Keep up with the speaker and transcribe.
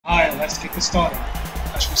let's get this started.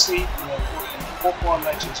 As you can see, we are in 4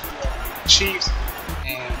 legends. We are Chiefs,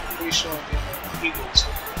 and I'm pretty sure they're Eagles.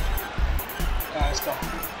 Let's go.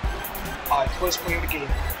 Alright, first player of the game.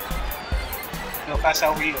 Yo, pass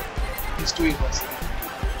out over here. There's 3 of us.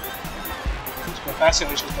 Just go pass it,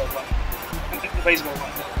 or just go run. Everybody's gonna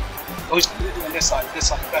run. Oh, he's on this side,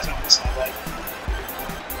 passing on this side, right?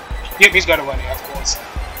 Yep, he's gotta run here, of course.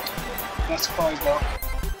 Not surprised though.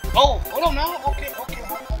 Oh, hold on now. Okay.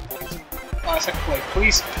 Alright, second play.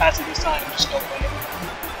 Please pass it this time and just go run it.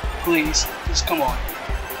 Please, just come on.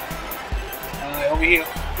 Alright, over here.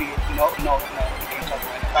 No, you can't talk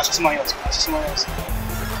right now. Pass to somebody else.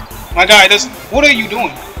 My guy, what are you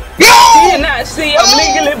doing? No! You not see, I'm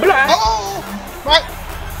legally blind. Oh, right.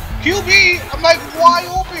 QB, I'm like wide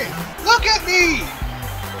open. Look at me.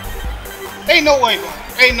 Ain't no way, bro.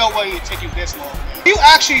 Ain't no way it take you this long, man. Are you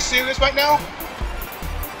actually serious right now?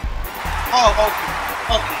 Oh,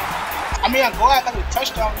 okay. I mean, I'm glad I got a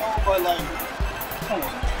touchdown though, but like, come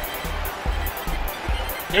on.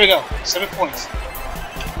 Here we go. 7 points.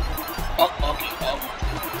 Oh, okay.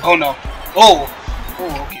 Oh no. Oh,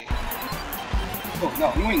 okay. Oh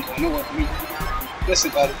no, you ain't going nowhere for me.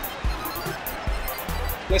 Listen, buddy.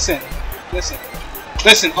 Listen.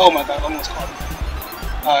 Oh my God, almost caught me.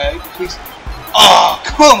 Alright, please. Oh,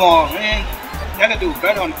 come on, man. You gotta do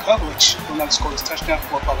better on the coverage. We'll not score this touchdown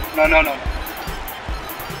for coverage. No.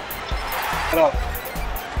 Cut off.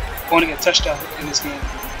 I want to get a touchdown in this game.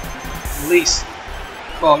 At least.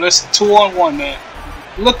 Well, listen, 2-on-1, man.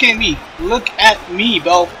 Look at me,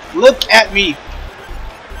 bro. Look at me.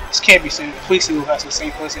 This can't be same. Please see who has the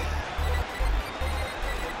same person.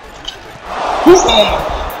 Oh my God.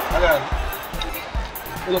 I got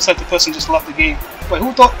it. It looks like the person just left the game. Wait,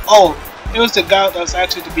 who thought? Oh, it was the guy that was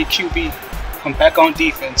actually to be QB. I'm back on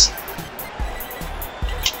defense.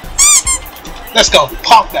 Let's go.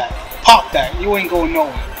 Pop that. You ain't going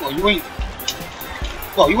nowhere. Well,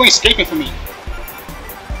 you ain't escaping from me.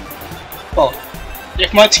 Well,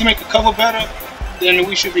 if my teammate could cover better, then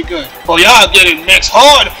we should be good. Oh, y'all getting next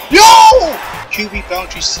hard. Yo! QB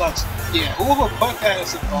boundary sucks. Yeah, whoever put that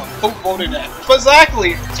as a who voted that?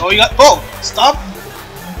 Exactly. So you got both. Stop.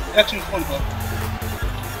 Action point, bro.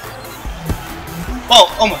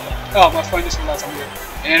 Oh my God. Oh, my friend just realized I'm here.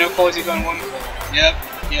 And of course he's gonna run. Yep.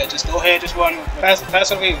 Yeah, just go ahead, just run.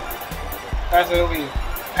 Pass over here.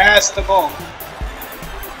 Pass the ball.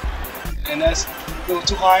 And that's a little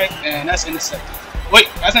too high, and that's intercepted. Wait,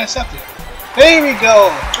 that's intercepted. There we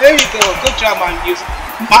go. Good job,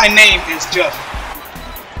 my name is Jeff.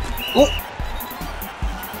 Ooh.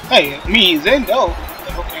 Hey, it means in though.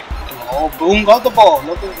 Okay. Oh, boom, got the ball.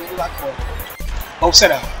 Look at that ball. Oh, sit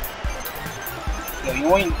down. Yo,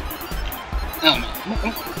 you ain't. I don't know.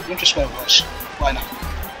 I'm just gonna rush. Why not?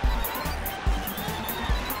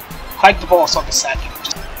 Hike the ball so I can sack it.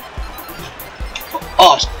 Just...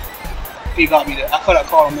 Oh, he got me there. I could have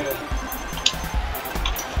caught him there.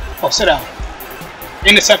 Oh, sit down.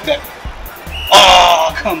 Intercept that.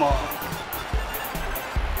 Oh, come on.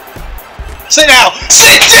 Sit down!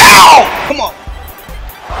 Come on!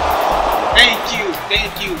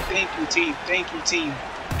 Thank you, team.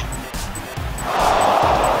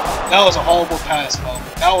 That was a horrible pass, bro.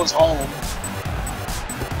 That was horrible.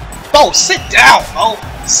 Bro, sit down, bro.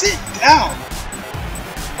 Sit down.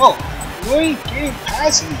 Oh, you ain't getting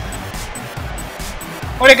past me.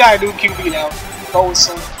 What they gotta do, QB now? Go with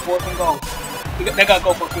some 4th and goal. They gotta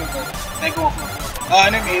go for a field goal. They go for a field goal.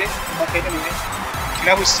 They made it. Okay, they made it. Can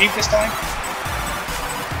I receive this time?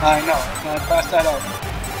 No. Pass that up.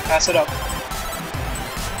 Pass it up.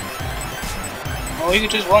 Oh, you can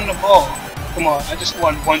just run the ball. Come on, I just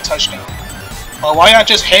won 1 touchdown. Why not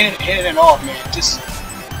just handing it off, man?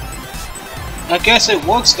 I guess it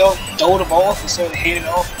works though. Throw the ball instead of handing it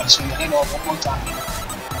off. I just want to hand it off 1 more time.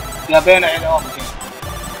 Yeah, I better not hand it off again.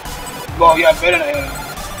 Bro, yeah, I better not hand it off.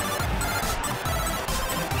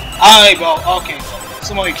 Alright, bro. Okay, bro.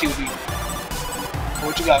 Somebody QB.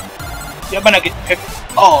 What you got? You better not get picked.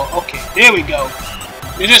 Oh, okay. There we go.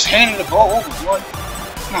 You're just handing the ball over. What?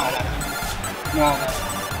 Nah.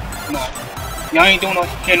 Y'all ain't doing no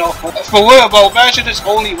hand off. For real, bro. Imagine just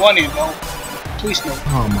only running, bro. Please no.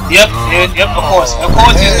 Oh my Yep, God. of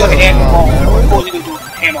course he's gonna hand the ball. Of course he's gonna do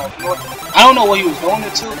hand off. You know what? I don't know what he was doing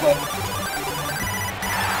it to, but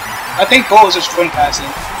I think Bo was just sprint passing.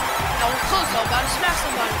 That was close, I was about to smash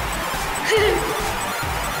somebody.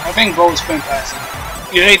 I think Bo was sprint passing.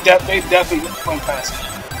 Yeah, they definitely sprint passing.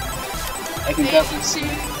 I can definitely see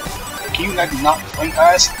it. Can you like not sprint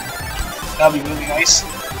pass? That'd be really nice.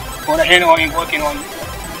 Or the hand ain't working on you.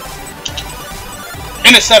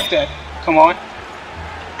 Intercept that. Come on.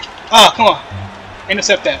 Ah, come on.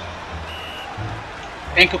 Intercept that.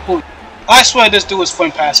 Incomplete. I swear this dude is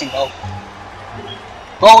friend passing, bro.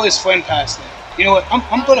 Bro is friend passing. You know what?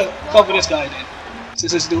 I'm gonna cover this guy then.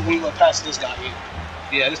 Since this dude won't pass this guy here.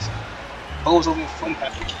 Yeah, this Bo's over here friend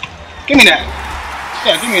passing. Give me that.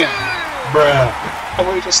 Yeah, give me that. Bruh. I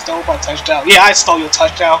really just stole my touchdown. Yeah, I stole your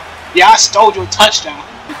touchdown. Yeah, I stole your touchdown.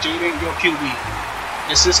 Jaden, your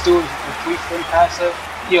QB. Is this dude a free friend passer?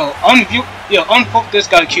 Yo, unpoke this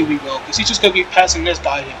guy QB, bro, because he's just gonna be passing this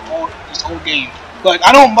guy here all this whole game. Like,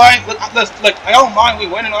 I don't mind. Like, I don't mind we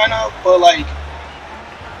winning right now, but like,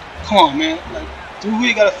 come on, man. Like, do we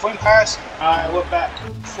really got a friend pass? All right, we're back.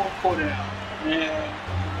 Fourth quarter now, man.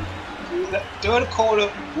 The third quarter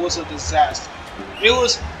was a disaster. It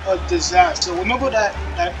was a disaster. Remember that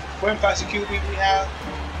friend passing QB we have?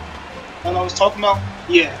 And I was talking about,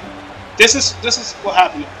 yeah. This is what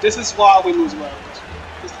happened. This is why we lose rounds.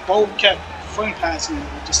 This Bo kept friend passing.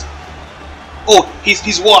 Just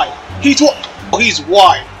he's wide. He's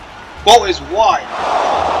wide. Bo is wide.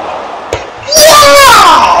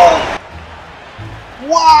 Wow!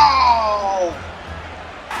 Wow!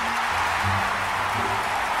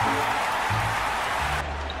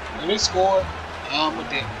 Let me score. I'm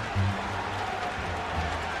with it.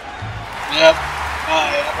 Yep.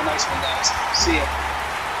 Alright, have a nice one, guys. See ya.